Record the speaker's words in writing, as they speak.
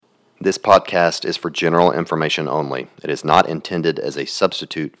This podcast is for general information only. It is not intended as a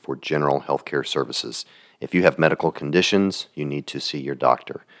substitute for general healthcare services. If you have medical conditions, you need to see your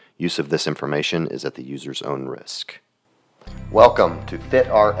doctor. Use of this information is at the user's own risk. Welcome to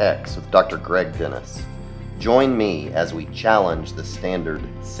FitRx with Dr. Greg Dennis. Join me as we challenge the standard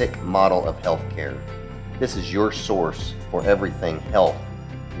sick model of healthcare. This is your source for everything health,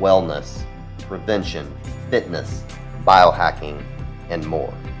 wellness, prevention, fitness, biohacking, and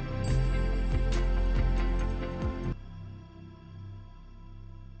more.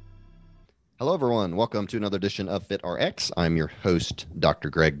 Hello, everyone. Welcome to another edition of FitRx. I'm your host, Dr.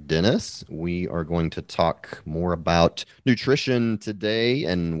 Greg Dennis. We are going to talk more about nutrition today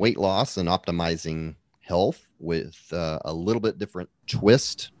and weight loss and optimizing health with a little bit different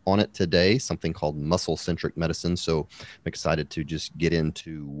twist on it today, something called muscle-centric medicine. So I'm excited to just get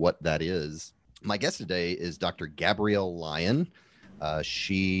into what that is. My guest today is Dr. Gabrielle Lyon.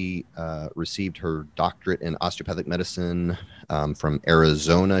 She received her doctorate in osteopathic medicine from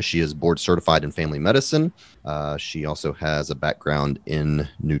Arizona. She is board certified in family medicine. She also has a background in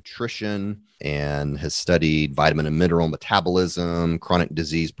nutrition and has studied vitamin and mineral metabolism, chronic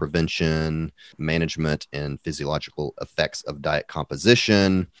disease prevention, management, and physiological effects of diet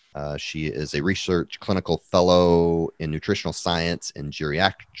composition. She is a research clinical fellow in nutritional science and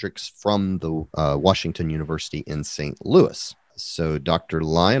geriatrics from the Washington University in St. Louis. So, Dr.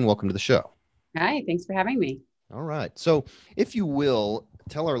 Lyon, welcome to the show. Hi, thanks for having me. All right. So, if you will,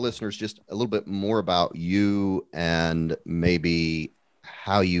 tell our listeners just a little bit more about you and maybe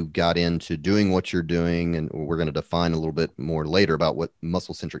how you got into doing what you're doing. And we're going to define a little bit more later about what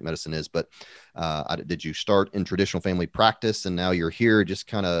muscle-centric medicine is. But did you start in traditional family practice and now you're here? Just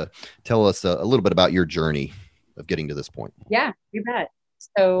kind of tell us a little bit about your journey of getting to this point. Yeah, you bet.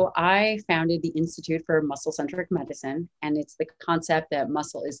 So I founded the Institute for Muscle-Centric Medicine, and it's the concept that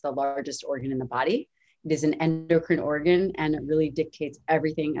muscle is the largest organ in the body. It is an endocrine organ, and it really dictates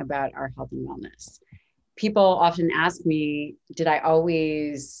everything about our health and wellness. People often ask me, did I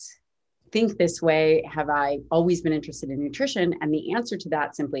always think this way? Have I always been interested in nutrition? And the answer to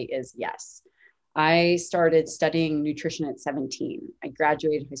that simply is yes. I started studying nutrition at 17. I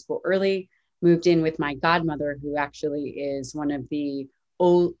graduated high school early, moved in with my godmother, who actually is one of the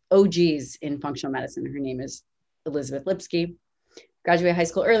OGs in functional medicine. Her name is Elizabeth Lipsky. Graduated high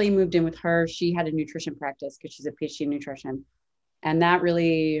school early, moved in with her. She had a nutrition practice because she's a PhD in nutrition. And that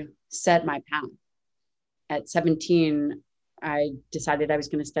really set my path. At 17, I decided I was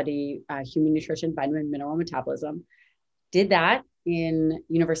going to study human nutrition, vitamin, mineral metabolism. Did that in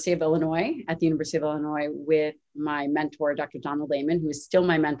University of Illinois, at the University of Illinois with my mentor, Dr. Donald Layman, who is still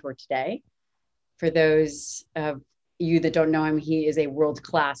my mentor today. For those of you that don't know him, he is a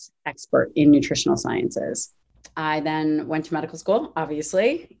world-class expert in nutritional sciences. I then went to medical school,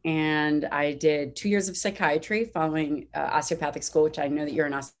 obviously, and I did 2 years of psychiatry following osteopathic school, which I know that you're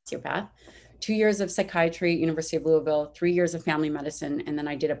an osteopath. 2 years of psychiatry, University of Louisville, 3 years of family medicine, and then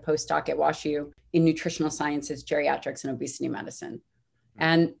I did a postdoc at WashU in nutritional sciences, geriatrics, and obesity medicine.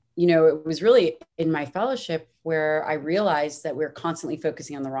 And, you know, it was really in my fellowship where I realized that we're constantly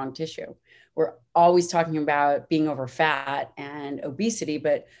focusing on the wrong tissue. We're always talking about being over fat and obesity,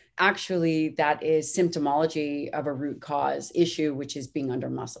 but actually that is symptomology of a root cause issue, which is being under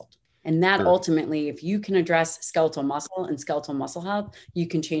muscled. And that ultimately, if you can address skeletal muscle and skeletal muscle health, you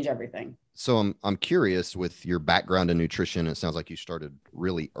can change everything. So I'm curious, with your background in nutrition, it sounds like you started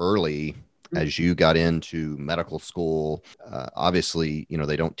really early as you got into medical school. Obviously, you know,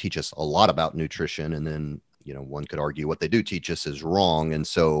 they don't teach us a lot about nutrition, and then, you know, one could argue what they do teach us is wrong. And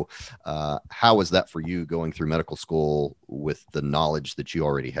so how was that for you going through medical school with the knowledge that you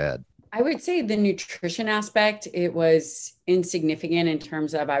already had? I would say the nutrition aspect, it was insignificant in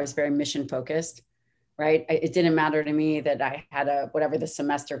terms of I was very mission focused, right? It didn't matter to me that I had whatever the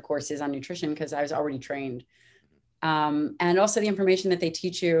semester course is on nutrition because I was already trained. And also the information that they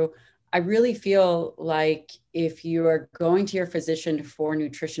teach you, I really feel like if you are going to your physician for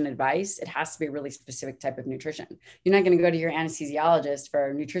nutrition advice, it has to be a really specific type of nutrition. You're not going to go to your anesthesiologist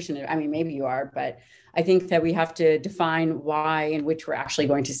for nutrition. I mean, maybe you are, but I think that we have to define why and which we're actually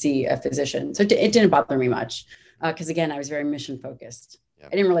going to see a physician. So it didn't bother me much because, again, I was very mission focused. Yeah. I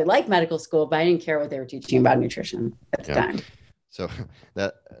didn't really like medical school, but I didn't care what they were teaching about nutrition at the time. So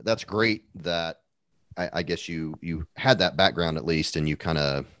that's great that I guess you had that background at least, and you kind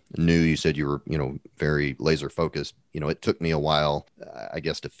of knew. You said you were, you know, very laser focused. You know, it took me a while, I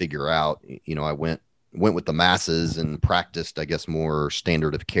guess, to figure out, you know, I went with the masses and practiced, I guess, more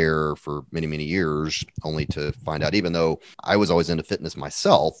standard of care for many, many years, only to find out, even though I was always into fitness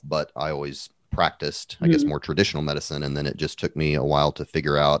myself, but I always practiced, I guess, more traditional medicine. And then it just took me a while to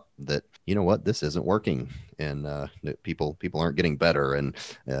figure out that, you know what, this isn't working, and people aren't getting better. And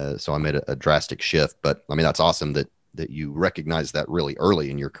so I made a drastic shift. But I mean, that's awesome that you recognize that really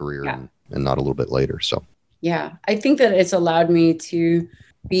early in your career, and not a little bit later. So, yeah, I think that it's allowed me to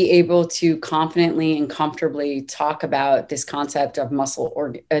be able to confidently and comfortably talk about this concept of muscle,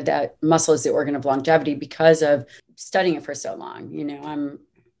 or that muscle is the organ of longevity, because of studying it for so long. You know, I'm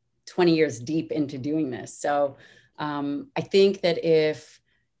 20 years deep into doing this. So I think that if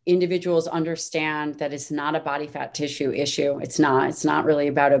individuals understand that it's not a body fat tissue issue, it's not really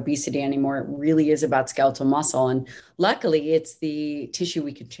about obesity anymore. It really is about skeletal muscle. And luckily, it's the tissue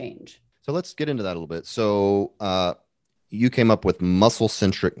we can change. So let's get into that a little bit. So you came up with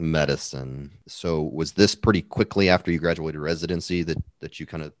muscle-centric medicine. So was this pretty quickly after you graduated residency that you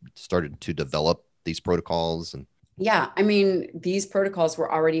kind of started to develop these protocols? And yeah, I mean, these protocols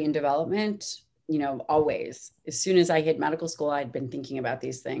were already in development, you know, always. As soon as I hit medical school, I'd been thinking about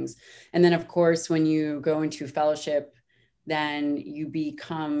these things. And then, of course, when you go into fellowship, then you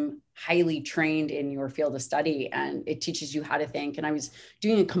become highly trained in your field of study, and it teaches you how to think. And I was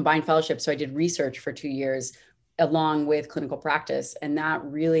doing a combined fellowship, so I did research for 2 years along with clinical practice. And that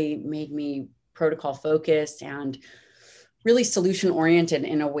really made me protocol focused and really solution oriented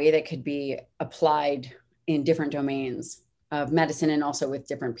in a way that could be applied in different domains of medicine and also with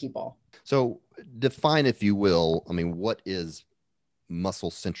different people. So define, if you will, I mean, what is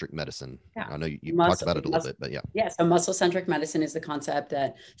muscle-centric medicine? Yeah. I know you talked about it a little bit, but yeah. Yeah, so muscle-centric medicine is the concept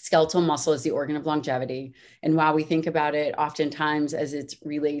that skeletal muscle is the organ of longevity. And while we think about it oftentimes as it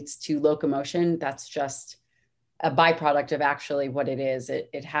relates to locomotion, that's just a byproduct of actually what it is.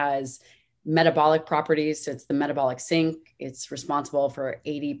 It has metabolic properties. So it's the metabolic sink. It's responsible for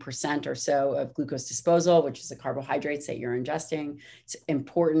 80% or so of glucose disposal, which is the carbohydrates that you're ingesting. It's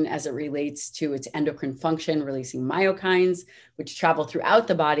important as it relates to its endocrine function, releasing myokines, which travel throughout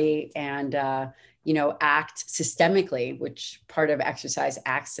the body and act systemically, which part of exercise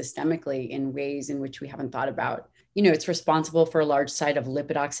acts systemically in ways in which we haven't thought about. You know, it's responsible for a large site of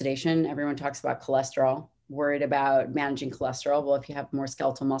lipid oxidation. Everyone talks about cholesterol, worried about managing cholesterol. Well, if you have more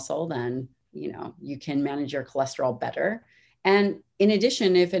skeletal muscle, then, you know, you can manage your cholesterol better. And in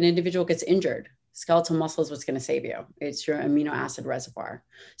addition, if an individual gets injured, skeletal muscle is what's going to save you. It's your amino acid reservoir.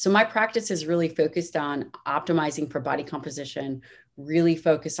 So my practice is really focused on optimizing for body composition, really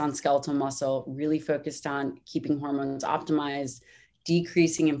focused on skeletal muscle, really focused on keeping hormones optimized,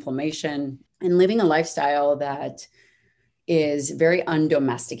 decreasing inflammation, and living a lifestyle that is very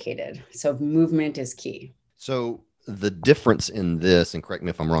undomesticated. So movement is key. So the difference in this, and correct me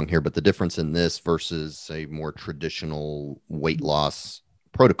if I'm wrong here, but the difference in this versus, say, more traditional weight loss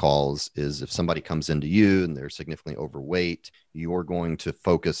protocols is if somebody comes into you and they're significantly overweight, you're going to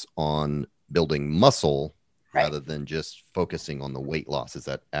focus on building muscle rather than just focusing on the weight loss. Is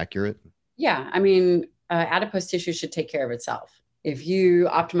that accurate? Yeah. I mean, adipose tissue should take care of itself. If you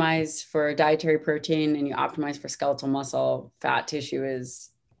optimize for dietary protein and you optimize for skeletal muscle, fat tissue is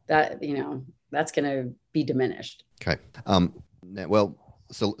that, you know, that's going to be diminished. Okay. Well,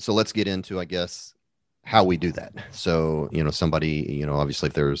 so let's get into, I guess, how we do that. So, you know, somebody, you know, obviously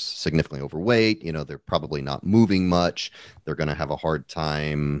if there's significantly overweight, you know, they're probably not moving much. They're going to have a hard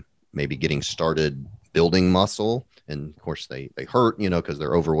time maybe getting started building muscle. And of course they hurt, you know, because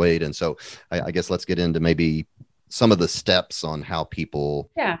they're overweight. And so I guess let's get into maybe some of the steps on how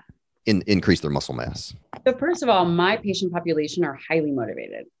people increase their muscle mass. So first of all, my patient population are highly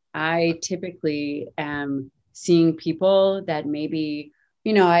motivated. I typically am seeing people that maybe,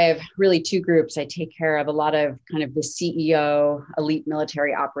 you know, I have really two groups. I take care of a lot of kind of the CEO, elite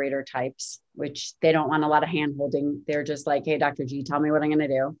military operator types, which they don't want a lot of hand holding. They're just like, hey, Dr. G, tell me what I'm going to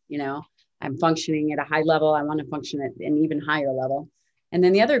do. You know, I'm functioning at a high level. I want to function at an even higher level. And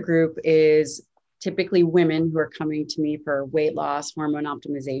then the other group is typically women who are coming to me for weight loss, hormone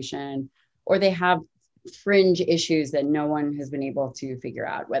optimization, or they have fringe issues that no one has been able to figure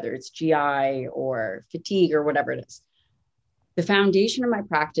out, whether it's GI or fatigue or whatever it is. The foundation of my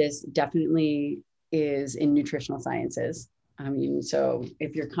practice definitely is in nutritional sciences. I mean, so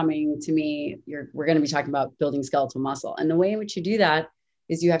if you're coming to me, we're going to be talking about building skeletal muscle. And the way in which you do that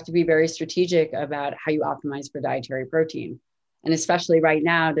is you have to be very strategic about how you optimize for dietary protein. And especially right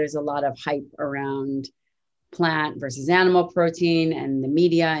now, there's a lot of hype around plant versus animal protein and the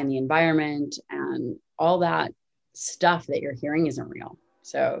media and the environment, and all that stuff that you're hearing isn't real.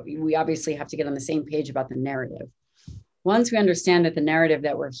 So we obviously have to get on the same page about the narrative. Once we understand that the narrative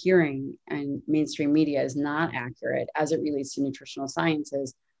that we're hearing in mainstream media is not accurate as it relates to nutritional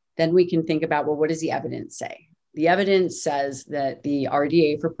sciences, then we can think about, well, what does the evidence say? The evidence says that the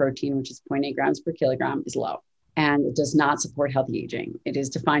RDA for protein, which is zero point 0.8 grams per kilogram, is low, and it does not support healthy aging. It is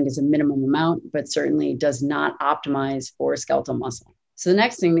defined as a minimum amount, but certainly does not optimize for skeletal muscle. So the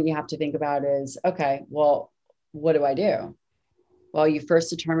next thing that you have to think about is, okay, well, what do I do? Well, you first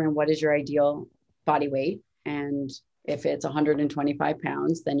determine what is your ideal body weight. And if it's 125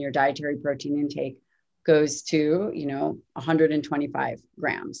 pounds, then your dietary protein intake goes to, 125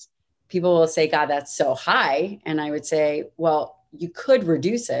 grams. People will say, God, that's so high. And I would say, well, you could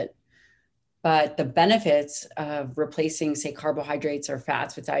reduce it, but the benefits of replacing, say, carbohydrates or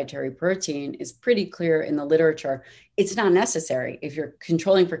fats with dietary protein is pretty clear in the literature. It's not necessary. If you're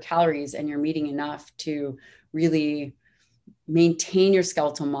controlling for calories and you're eating enough to really maintain your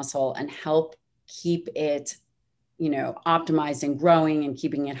skeletal muscle and help keep it, optimized and growing and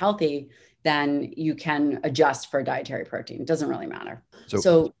keeping it healthy, then you can adjust for dietary protein. It doesn't really matter.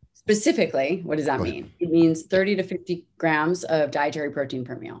 So specifically, what does that mean? It means 30 to 50 grams of dietary protein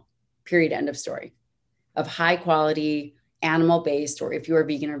per meal, period, end of story, of high quality, animal-based, or if you're a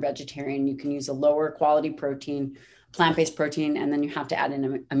vegan or vegetarian, you can use a lower quality protein, plant-based protein, and then you have to add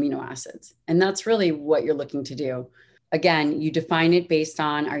in amino acids. And that's really what you're looking to do. Again, you define it based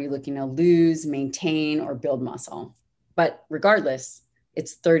on, are you looking to lose, maintain, or build muscle? But regardless,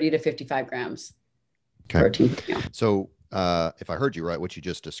 it's 30 to 55 grams protein per meal. So if I heard you right, what you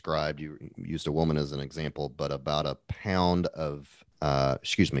just described, you used a woman as an example, but about a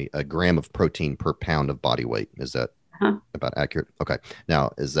gram of protein per pound of body weight. Is that about accurate? Okay.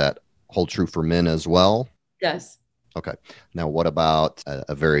 Now, is that hold true for men as well? Yes. Okay. Now, what about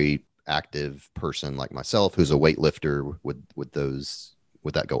a very active person like myself, who's a weightlifter? Would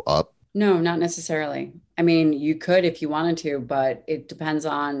that go up? No, not necessarily. I mean, you could if you wanted to, but it depends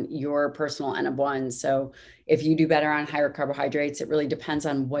on your personal N of 1. So if you do better on higher carbohydrates, it really depends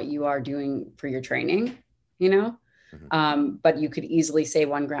on what you are doing for your training, but you could easily say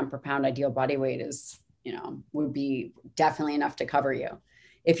 1 gram per pound ideal body weight is, would be definitely enough to cover you.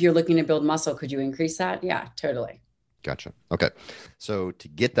 If you're looking to build muscle, could you increase that? Yeah, totally. Gotcha. Okay. So to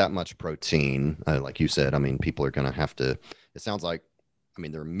get that much protein, like you said, I mean, people are going to have to, it sounds like,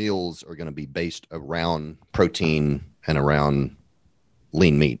 their meals are going to be based around protein and around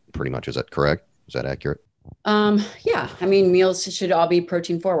lean meat, pretty much. Is that correct? Is that accurate? Yeah. Meals should all be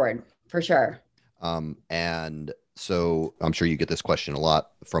protein forward for sure. And so I'm sure you get this question a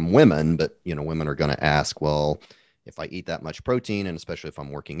lot from women, but women are going to ask, well, if I eat that much protein, and especially if I'm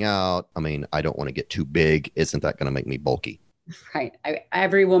working out, I don't want to get too big. Isn't that going to make me bulky? Right.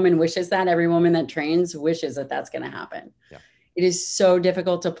 Every woman wishes that. Every woman that trains wishes that that's going to happen. Yeah. It is so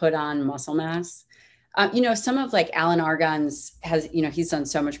difficult to put on muscle mass. Some of like Alan Argon's he's done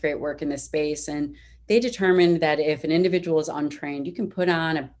so much great work in this space, and they determined that if an individual is untrained, you can put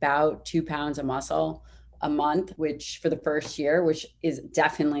on about 2 pounds of muscle a month, which for the first year, which is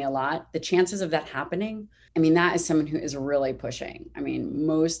definitely a lot. The chances of that happening, that is someone who is really pushing.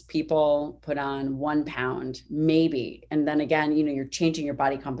 Most people put on 1 pound, maybe. And then again, you're changing your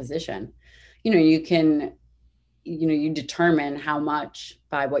body composition. You determine how much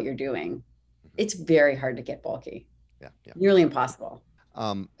by what you're doing. It's very hard to get bulky. Yeah. Nearly impossible.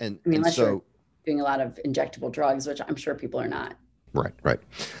 Unless you're doing a lot of injectable drugs, which I'm sure people are not. Right.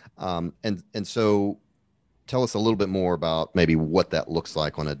 And so tell us a little bit more about maybe what that looks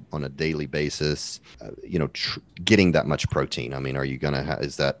like on a daily basis, getting that much protein. Are you going to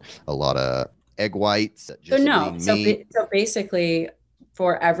is that a lot of egg whites? So basically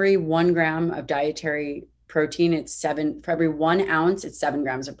for every 1 gram of dietary protein, for every 1 ounce, it's 7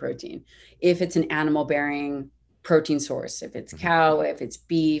 grams of protein. If it's an animal bearing protein source, if it's cow, if it's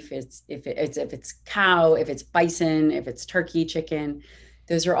beef, if it's cow, if it's bison, if it's turkey, chicken,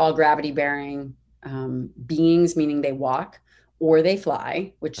 those are all gravity bearing beings, meaning they walk or they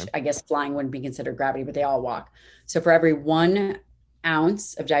fly, which I guess flying wouldn't be considered gravity, but they all walk. So for every 1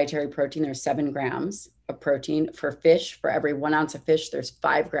 ounce of dietary protein, there's 7 grams of protein. For fish, for every 1 ounce of fish, there's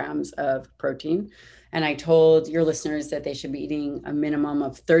 5 grams of protein. And I told your listeners that they should be eating a minimum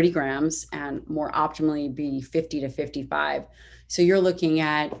of 30 grams and more optimally be 50 to 55. So you're looking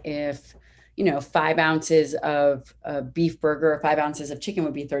at if, 5 ounces of a beef burger or 5 ounces of chicken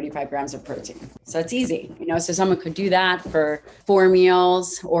would be 35 grams of protein. So it's easy, so someone could do that for 4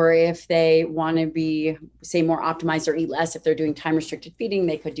 meals, or if they want to be, say, more optimized or eat less, if they're doing time restricted feeding,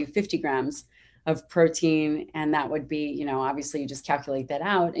 they could do 50 grams of protein. And that would be, obviously you just calculate that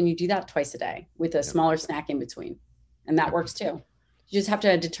out and you do that twice a day with a smaller snack in between. And that works too. You just have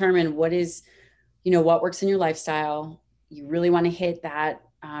to determine what is, what works in your lifestyle. You really want to hit that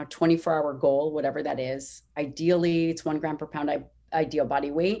 24-hour goal, whatever that is. Ideally, it's 1 gram per pound ideal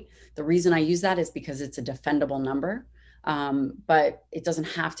body weight. The reason I use that is because it's a defendable number, but it doesn't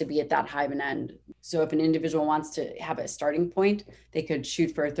have to be at that high of an end. So if an individual wants to have a starting point, they could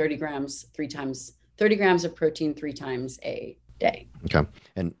shoot for 30 grams of protein 3 times a day. Okay.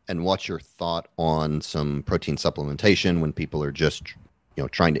 And what's your thought on some protein supplementation when people are just,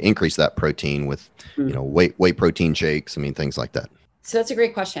 trying to increase that protein with, whey protein shakes? I mean, things like that. So that's a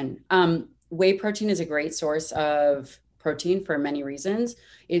great question. Whey protein is a great source of protein for many reasons.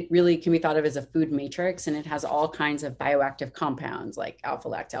 It really can be thought of as a food matrix, and it has all kinds of bioactive compounds like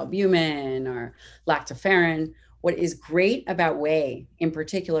alpha-lactalbumin or lactoferrin. What is great about whey in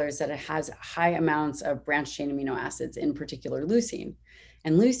particular is that it has high amounts of branched chain amino acids, in particular leucine.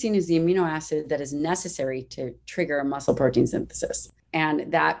 And leucine is the amino acid that is necessary to trigger a muscle protein synthesis.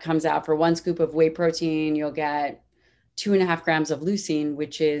 And that comes out for 1 scoop of whey protein, you'll get 2.5 grams of leucine,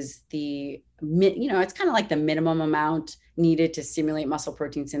 which is it's kind of like the minimum amount needed to stimulate muscle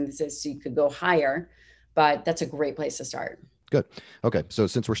protein synthesis. So you could go higher, but that's a great place to start. Good. Okay. So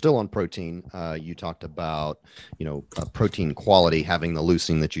since we're still on protein, you talked about, protein quality, having the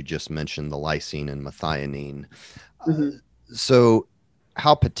leucine that you just mentioned, the lysine and methionine. So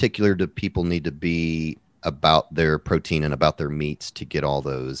how particular do people need to be about their protein and about their meats to get all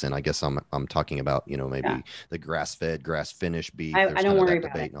those? And I guess I'm talking about, maybe the grass-fed, grass-finished beef. I don't worry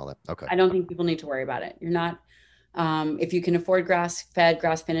about it. And all that. Okay. I don't think people need to worry about it. You're not, if you can afford grass-fed,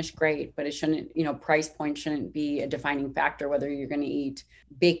 grass-finished, great, but it shouldn't, price point shouldn't be a defining factor, whether you're going to eat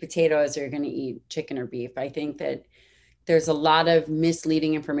baked potatoes or you're going to eat chicken or beef. I think that there's a lot of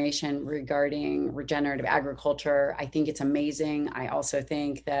misleading information regarding regenerative agriculture. I think it's amazing. I also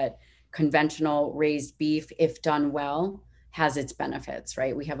think that conventional raised beef, if done well, has its benefits,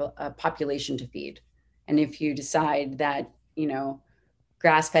 right? We have a population to feed. And if you decide that,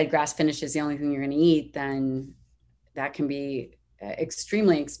 grass-fed, grass-finished is the only thing you're going to eat, then that can be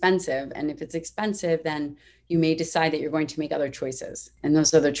extremely expensive. And if it's expensive, then you may decide that you're going to make other choices. And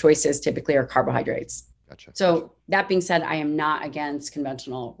those other choices typically are carbohydrates. Gotcha. So that being said, I am not against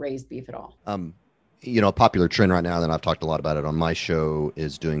conventional raised beef at all. A popular trend right now, and I've talked a lot about it on my show,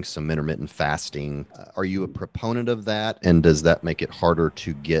 is doing some intermittent fasting. Are you a proponent of that? And does that make it harder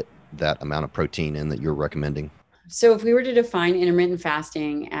to get that amount of protein in that you're recommending? So if we were to define intermittent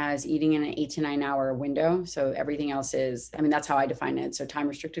fasting as eating in an 8 to 9 hour window, so everything else is, that's how I define it. So time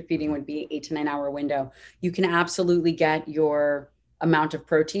restricted feeding would be 8 to 9 hour window. You can absolutely get your amount of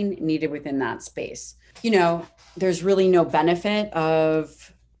protein needed within that space. There's really no benefit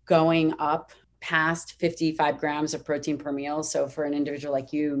of going up past 55 grams of protein per meal. So for an individual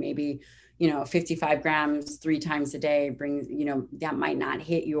like you, maybe, 55 grams 3 times a day brings, that might not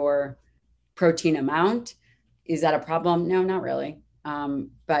hit your protein amount. Is that a problem? No, not really.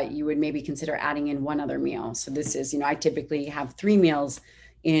 But you would maybe consider adding in one other meal. So this is, I typically have 3 meals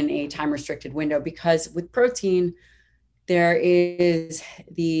in a time restricted window, because with protein, there is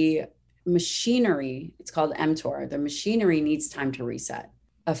the machinery, it's called mTOR. The machinery needs time to reset.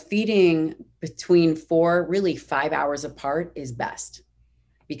 A feeding between 4, really 5 hours apart is best,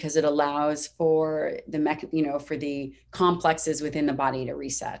 because it allows for for the complexes within the body to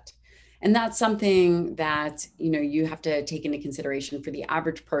reset. And that's something that, you have to take into consideration. For the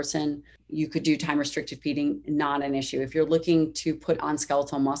average person, you could do time restricted feeding, not an issue. If you're looking to put on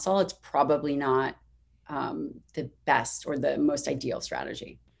skeletal muscle, it's probably not the best or the most ideal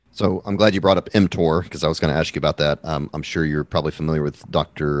strategy. So I'm glad you brought up mTOR, because I was going to ask you about that. I'm sure you're probably familiar with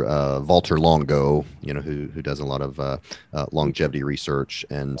Dr. Valter Longo, who does a lot of longevity research.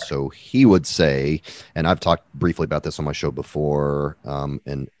 And so he would say, and I've talked briefly about this on my show before,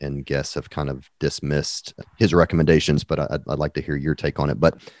 and guests have kind of dismissed his recommendations, but I'd like to hear your take on it.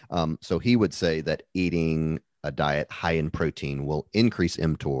 But so he would say that eating a diet high in protein will increase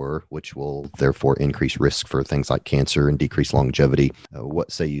mTOR, which will therefore increase risk for things like cancer and decrease longevity.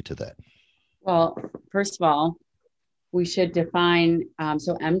 What say you to that? Well, first of all, we should define,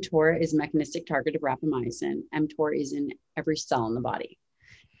 so mTOR is mechanistic target of rapamycin. mTOR is in every cell in the body.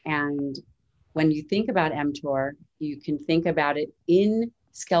 And when you think about mTOR, you can think about it in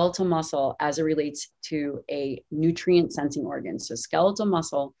skeletal muscle as it relates to a nutrient sensing organ. So skeletal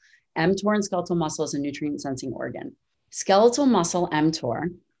muscle, mTOR in skeletal muscle is a nutrient sensing organ. Skeletal muscle mTOR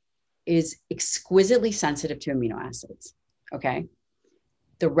is exquisitely sensitive to amino acids, okay?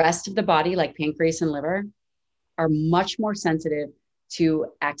 The rest of the body, like pancreas and liver, are much more sensitive to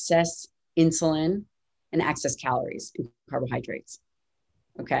excess insulin and excess calories and carbohydrates,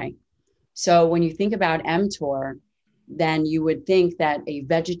 okay? So when you think about mTOR, then you would think that a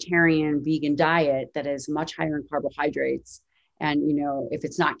vegetarian vegan diet that is much higher in carbohydrates and, if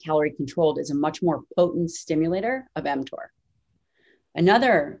it's not calorie controlled, is a much more potent stimulator of mTOR.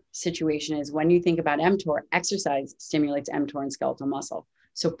 Another situation is when you think about mTOR, exercise stimulates mTOR and skeletal muscle.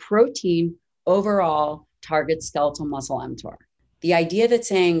 So protein overall targets skeletal muscle mTOR. The idea that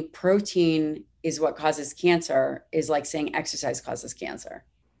saying protein is what causes cancer is like saying exercise causes cancer.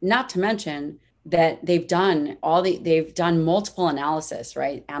 Not to mention that they've done multiple analysis,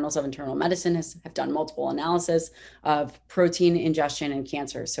 right? Annals of Internal Medicine have done multiple analysis of protein ingestion and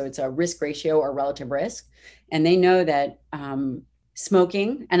cancer. So it's a risk ratio or relative risk. And they know that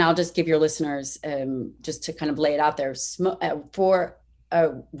smoking, and I'll just give your listeners, just to kind of lay it out there, for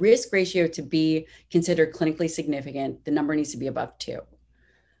a risk ratio to be considered clinically significant, the number needs to be above 2.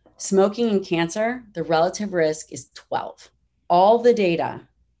 Smoking and cancer, the relative risk is 12. All the data,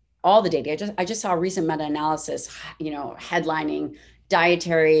 I just saw a recent meta-analysis, headlining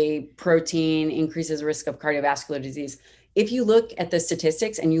dietary protein increases risk of cardiovascular disease. If you look at the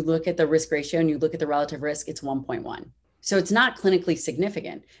statistics and you look at the risk ratio and you look at the relative risk, it's 1.1. So it's not clinically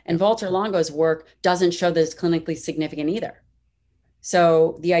significant. And Valter Longo's work doesn't show that it's clinically significant either.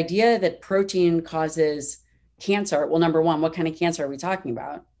 So the idea that protein causes cancer, well, number one, what kind of cancer are we talking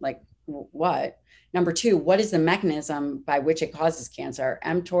about? Like what? Number two, what is the mechanism by which it causes cancer?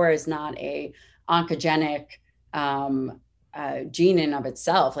 mTOR is not a oncogenic gene in of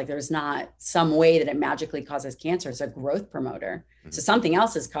itself. Like there's not some way that it magically causes cancer. It's a growth promoter. Mm-hmm. So something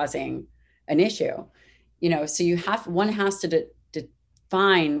else is causing an issue. So one has to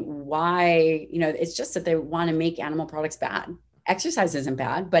define why, it's just that they want to make animal products bad. Exercise isn't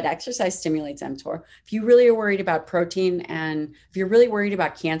bad, but exercise stimulates mTOR. If you really are worried about protein and if you're really worried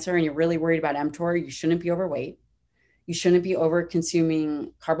about cancer and you're really worried about mTOR, you shouldn't be overweight. You shouldn't be over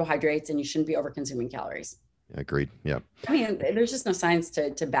consuming carbohydrates and you shouldn't be over consuming calories. Agreed. Yeah. I mean, there's just no science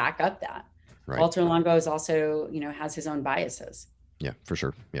to back up that. Right. Valter Longo is also, has his own biases. Yeah, for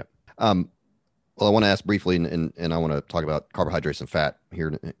sure. Yeah. Well, I want to ask briefly, and I want to talk about carbohydrates and fat here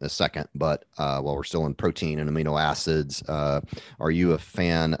in a second, but while we're still in protein and amino acids, are you a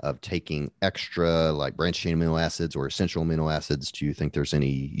fan of taking extra like branched chain amino acids or essential amino acids? Do you think there's any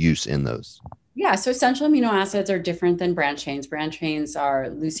use in those? Yeah, so essential amino acids are different than branched chains. Branched chains are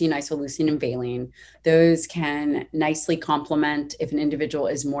leucine, isoleucine, and valine. Those can nicely complement if an individual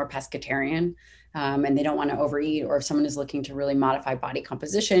is more pescatarian. And they don't want to overeat, or if someone is looking to really modify body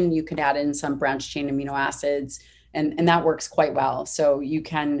composition, you could add in some branched chain amino acids, and that works quite well. So you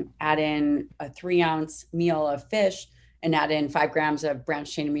can add in a 3-ounce meal of fish and add in 5 grams of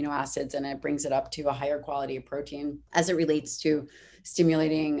branched chain amino acids, and it brings it up to a higher quality of protein as it relates to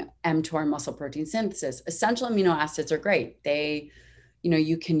stimulating mTOR muscle protein synthesis. Essential amino acids are great. They,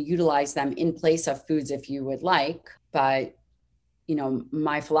 you can utilize them in place of foods if you would like, but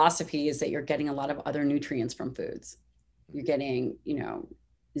my philosophy is that you're getting a lot of other nutrients from foods. You're getting,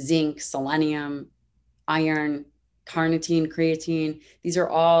 zinc, selenium, iron, carnitine, creatine. These are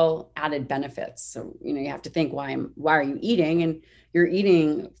all added benefits. So, you have to think, why are you eating? And you're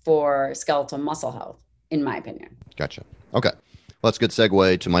eating for skeletal muscle health, in my opinion. Gotcha. Okay. Well, that's a good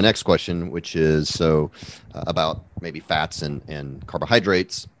segue to my next question, which is about maybe fats and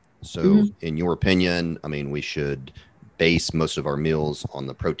carbohydrates. So in your opinion, I mean, we should base most of our meals on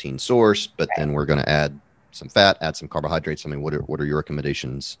the protein source, but then we're going to add some fat, add some carbohydrates. I mean, what are your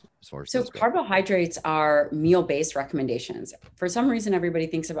recommendations as far as so carbohydrates are meal-based recommendations. For some reason, everybody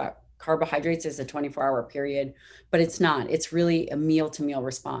thinks about carbohydrates as a 24-hour period, but it's not. It's really a meal-to-meal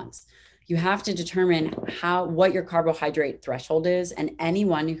response. You have to determine what your carbohydrate threshold is, and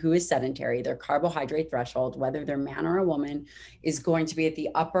anyone who is sedentary, their carbohydrate threshold, whether they're man or a woman, is going to be at the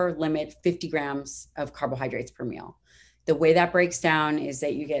upper limit, 50 grams of carbohydrates per meal. The way that breaks down is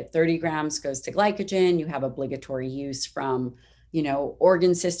that you get 30 grams goes to glycogen. You have obligatory use from,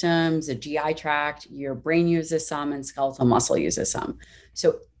 organ systems, the GI tract, your brain uses some, and skeletal muscle uses some.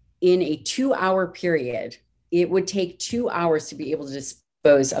 So in a 2-hour period, it would take 2 hours to be able to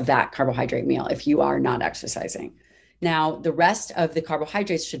dispose of that carbohydrate meal if you are not exercising. Now, the rest of the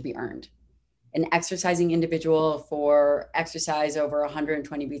carbohydrates should be earned. An exercising individual for exercise over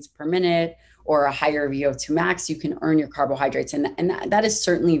 120 beats per minute or a higher VO2 max, you can earn your carbohydrates. And that is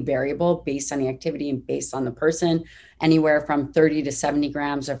certainly variable based on the activity and based on the person, anywhere from 30 to 70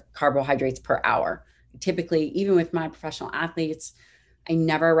 grams of carbohydrates per hour. Typically, even with my professional athletes, I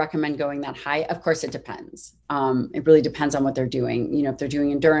never recommend going that high. Of course, it depends. It really depends on what they're doing. If they're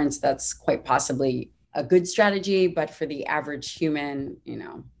doing endurance, that's quite possibly a good strategy. But for the average human,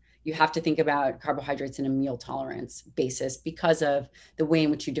 you have to think about carbohydrates in a meal tolerance basis because of the way in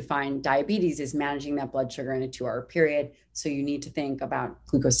which you define diabetes is managing that blood sugar in a 2-hour period. So you need to think about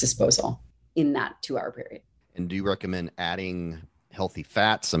glucose disposal in that 2-hour period. And do you recommend adding healthy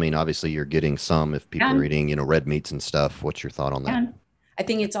fats? I mean, obviously you're getting some if people are eating, red meats and stuff. What's your thought on that? I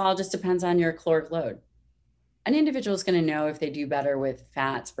think it's all just depends on your caloric load. An individual is going to know if they do better with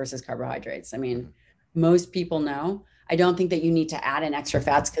fats versus carbohydrates. I mean, most people know. I don't think that you need to add in extra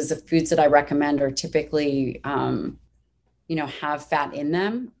fats because the foods that I recommend are typically, have fat in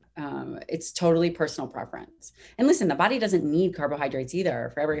them. It's totally personal preference. And listen, the body doesn't need carbohydrates either.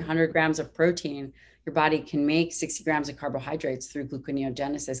 For every 100 grams of protein, your body can make 60 grams of carbohydrates through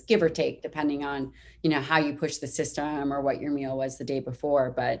gluconeogenesis, give or take, depending on, how you push the system or what your meal was the day before.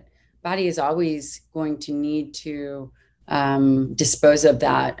 But body is always going to need to dispose of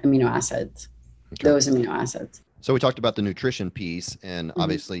that amino acids, those amino acids. So we talked about the nutrition piece, and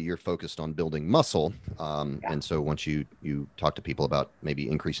obviously you're focused on building muscle. And so once you talk to people about maybe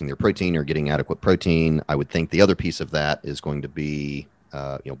increasing their protein or getting adequate protein, I would think the other piece of that is going to be,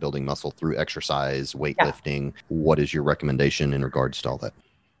 building muscle through exercise, weightlifting. Yeah. What is your recommendation in regards to all that?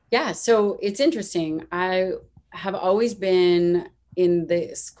 Yeah, so it's interesting. I have always been in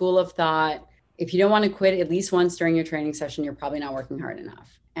the school of thought, if you don't want to quit at least once during your training session, you're probably not working hard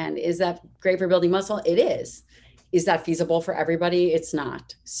enough. And is that great for building muscle? It is. Is that feasible for everybody? It's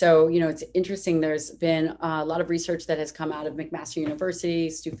not. So, it's interesting. There's been a lot of research that has come out of McMaster University,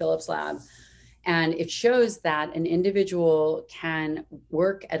 Stu Phillips' lab, and it shows that an individual can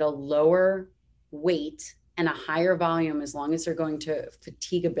work at a lower weight and a higher volume as long as they're going to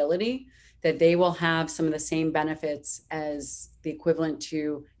fatigability, that they will have some of the same benefits as the equivalent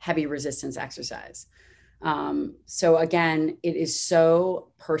to heavy resistance exercise. So again, it is so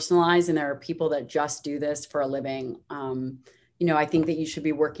personalized, and there are people that just do this for a living. I think that you should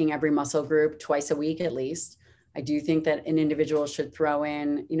be working every muscle group twice a week at least. I do think that an individual should throw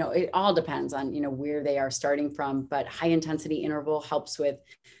in, it all depends on, where they are starting from, but high intensity interval helps with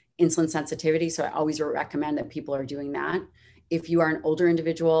insulin sensitivity. So I always recommend that people are doing that. If you are an older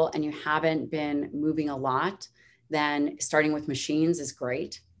individual and you haven't been moving a lot, then starting with machines is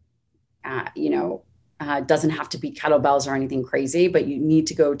great. It doesn't have to be kettlebells or anything crazy, but you need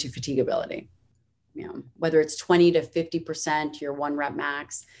to go to fatigability. Whether it's 20 to 50% your 1 rep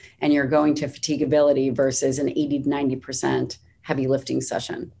max, and you're going to fatigability versus an 80 to 90% heavy lifting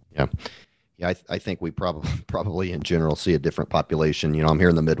session. Yeah. Yeah, I think we probably in general see a different population. I'm here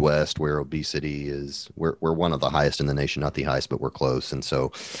in the Midwest where obesity is, we're one of the highest in the nation, not the highest, but we're close. And so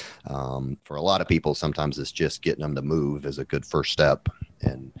for a lot of people, sometimes it's just getting them to move is a good first step.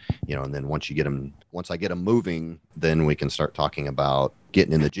 And, and then once I get them moving, then we can start talking about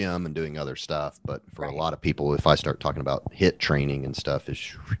getting in the gym and doing other stuff. But for a lot of people, if I start talking about HIIT training and stuff,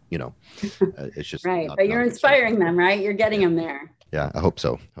 it's just right. But you're inspiring them, right? You're getting them there. Yeah, I hope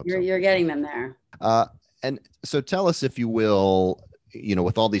so. You're getting them there. And so tell us, if you will,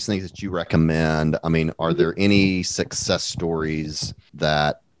 with all these things that you recommend, are there any success stories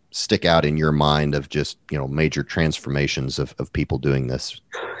that stick out in your mind of just, major transformations of people doing this?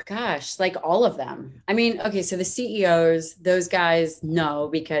 Gosh, like all of them. Okay, so the CEOs, those guys know,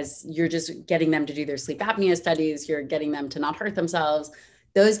 because you're just getting them to do their sleep apnea studies. You're getting them to not hurt themselves.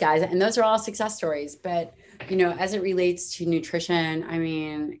 Those guys, and those are all success stories. But, as it relates to nutrition,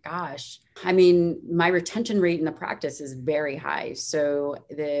 my retention rate in the practice is very high. So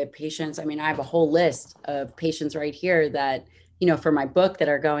the patients, I have a whole list of patients right here that, for my book that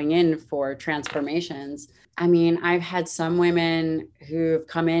are going in for transformations. I've had some women who've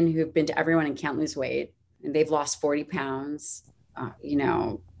come in who've been to everyone and can't lose weight, and they've lost 40 pounds.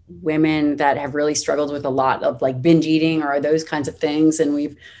 Women that have really struggled with a lot of like binge eating or those kinds of things. And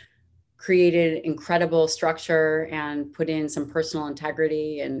we've created incredible structure and put in some personal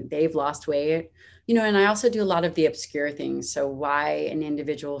integrity, and they've lost weight, and I also do a lot of the obscure things. So why an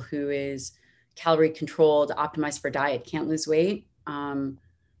individual who is calorie controlled, optimized for diet can't lose weight.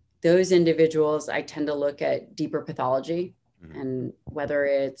 Those individuals, I tend to look at deeper pathology, and whether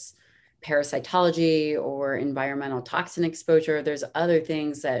it's parasitology or environmental toxin exposure, there's other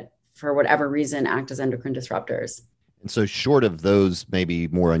things that for whatever reason act as endocrine disruptors. And so short of those maybe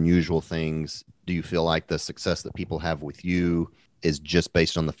more unusual things, do you feel like the success that people have with you is just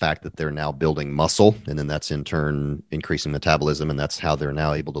based on the fact that they're now building muscle, and then that's in turn increasing metabolism, and that's how they're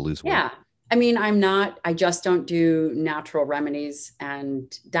now able to lose weight? Yeah. I just don't do natural remedies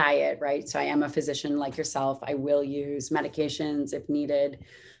and diet, right? So I am a physician like yourself. I will use medications if needed.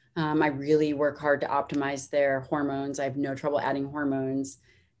 I really work hard to optimize their hormones. I have no trouble adding hormones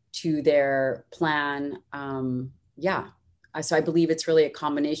to their plan. So I believe it's really a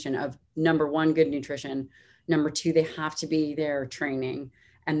combination of, number one, good nutrition. Number two, they have to be there training.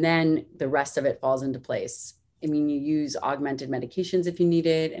 And then the rest of it falls into place. You use augmented medications if you need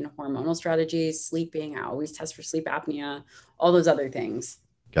it, and hormonal strategies, sleeping. I always test for sleep apnea, all those other things.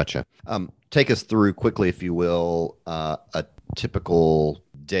 Gotcha. Take us through quickly, if you will, a typical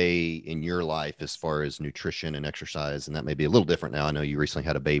day in your life as far as nutrition and exercise? And that may be a little different now. I know you recently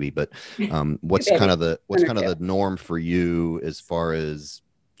had a baby, but what's kind of the norm for you as far as,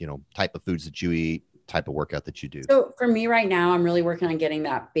 type of foods that you eat, type of workout that you do? So for me right now, I'm really working on getting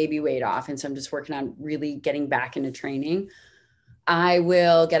that baby weight off. And so I'm just working on really getting back into training. I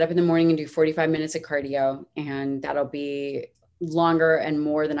will get up in the morning and do 45 minutes of cardio, and that'll be longer and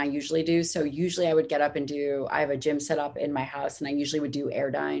more than I usually do. So usually I would get up and I have a gym set up in my house, and I usually would do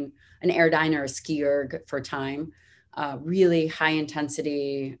an Airdyne or a ski erg for time, really high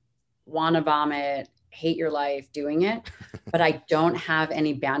intensity, want to vomit, hate your life doing it, but I don't have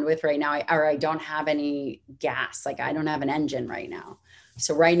any bandwidth right now, or I don't have any gas. Like I don't have an engine right now.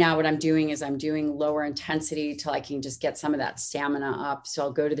 So right now what I'm doing is I'm doing lower intensity till I can just get some of that stamina up. So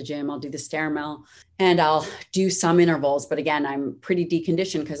I'll go to the gym, I'll do the stair mill, and I'll do some intervals. But again, I'm pretty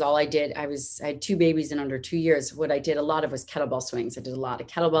deconditioned because all I did, I had 2 babies in under 2 years. What I did a lot of was kettlebell swings. I did a lot of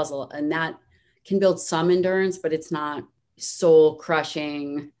kettlebells, and that can build some endurance, but it's not soul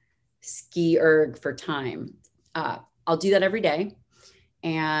crushing ski erg for time. I'll do that every day.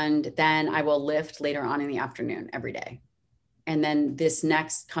 And then I will lift later on in the afternoon every day. And then this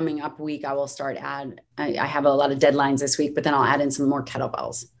next coming up week, I will I have a lot of deadlines this week, but then I'll add in some more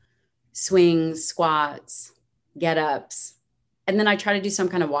kettlebells, swings, squats, get ups. And then I try to do some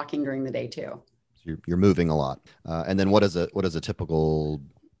kind of walking during the day too. So you're moving a lot. And then what does a typical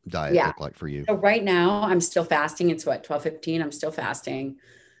diet look like for you? So right now I'm still fasting. It's 12:15. I'm still fasting.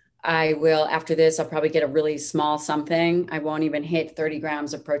 I will, after this, I'll probably get a really small something. I won't even hit 30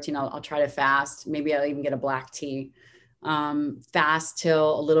 grams of protein. I'll try to fast. Maybe I'll even get a black tea. Fast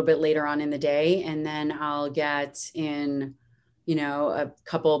till a little bit later on in the day. And then I'll get in, a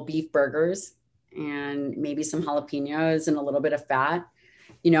couple beef burgers and maybe some jalapenos and a little bit of fat.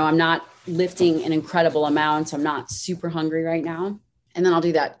 I'm not lifting an incredible amount, so I'm not super hungry right now. And then I'll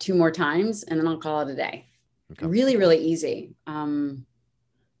do that 2 more times and then I'll call it a day. Okay. Really, really easy.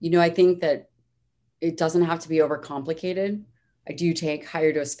 I think that it doesn't have to be overcomplicated. I do take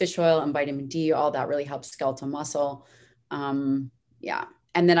higher dose fish oil and vitamin D. All that really helps skeletal muscle. And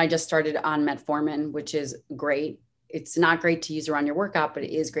then I just started on metformin, which is great. It's not great to use around your workout, but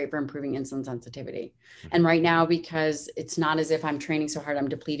it is great for improving insulin sensitivity. And right now, because it's not as if I'm training so hard, I'm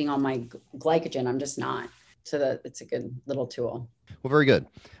depleting all my glycogen. I'm just not. So it's a good little tool. Well, very good.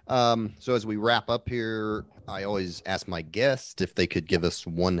 So as we wrap up here, I always ask my guests if they could give us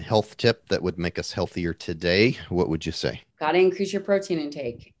one health tip that would make us healthier today. What would you say? Got to increase your protein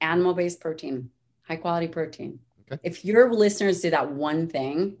intake, animal-based protein, high quality protein. Okay. If your listeners did that one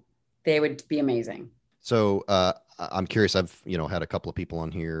thing, they would be amazing. So I'm curious. I've had a couple of people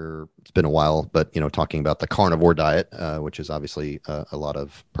on here. It's been a while, but talking about the carnivore diet, which is obviously a lot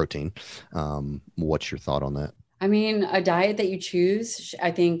of protein. What's your thought on that? I mean, a diet that you choose, I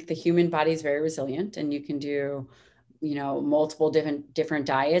think the human body is very resilient, and you can do, multiple different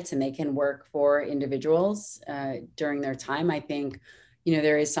diets, and they can work for individuals during their time. I think,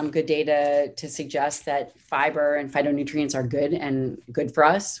 there is some good data to suggest that fiber and phytonutrients are good for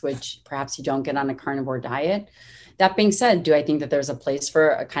us, which perhaps you don't get on a carnivore diet. That being said, do I think that there's a place for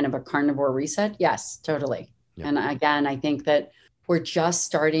a kind of a carnivore reset? Yes, totally. Yeah. And again, I think that we're just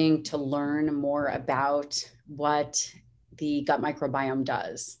starting to learn more about what the gut microbiome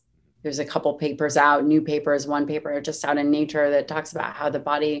does. There's a couple papers out, new papers, one paper just out in Nature that talks about how the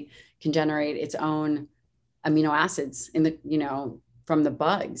body can generate its own amino acids from the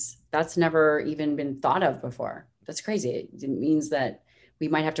bugs. That's never even been thought of before. That's crazy. It means that we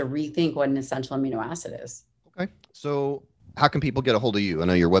might have to rethink what an essential amino acid is. Okay. So how can people get a hold of you? I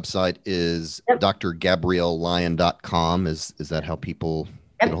know your website is drgabriellelyon.com. Is that how people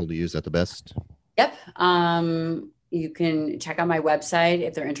get a hold of you? Is that the best? Yep. You can check out my website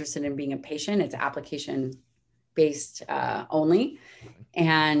if they're interested in being a patient. It's application-based only.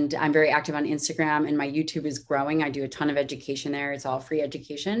 And I'm very active on Instagram, and my YouTube is growing. I do a ton of education there. It's all free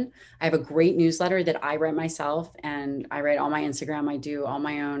education. I have a great newsletter that I write myself, and I write all my Instagram. I do all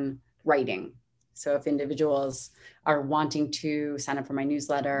my own writing. So if individuals are wanting to sign up for my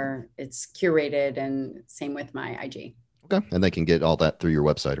newsletter, it's curated, and same with my IG. Okay. And they can get all that through your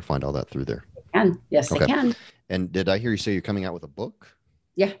website or find all that through there. They can. Yes, okay. They can. And did I hear you say you're coming out with a book?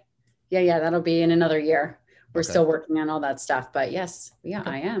 Yeah. That'll be in another year. We're still working on all that stuff, but yes,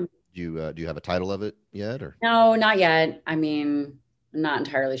 I am. Do you have a title of it yet, or? No, not yet. I mean, I'm not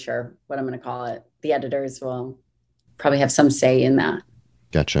entirely sure what I'm going to call it. The editors will probably have some say in that.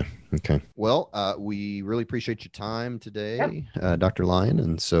 Gotcha. Okay. Well, we really appreciate your time today, Dr. Lyon.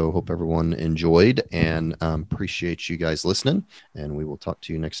 And so hope everyone enjoyed, and appreciate you guys listening, and we will talk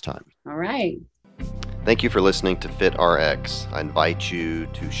to you next time. All right. Thank you for listening to FitRx. I invite you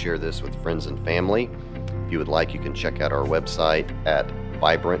to share this with friends and family. If you would like, you can check out our website at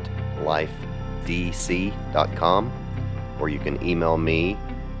vibrantlifedc.com, or you can email me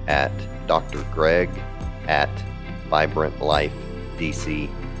at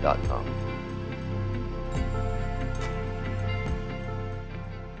drgreg@vibrantlifedc.com.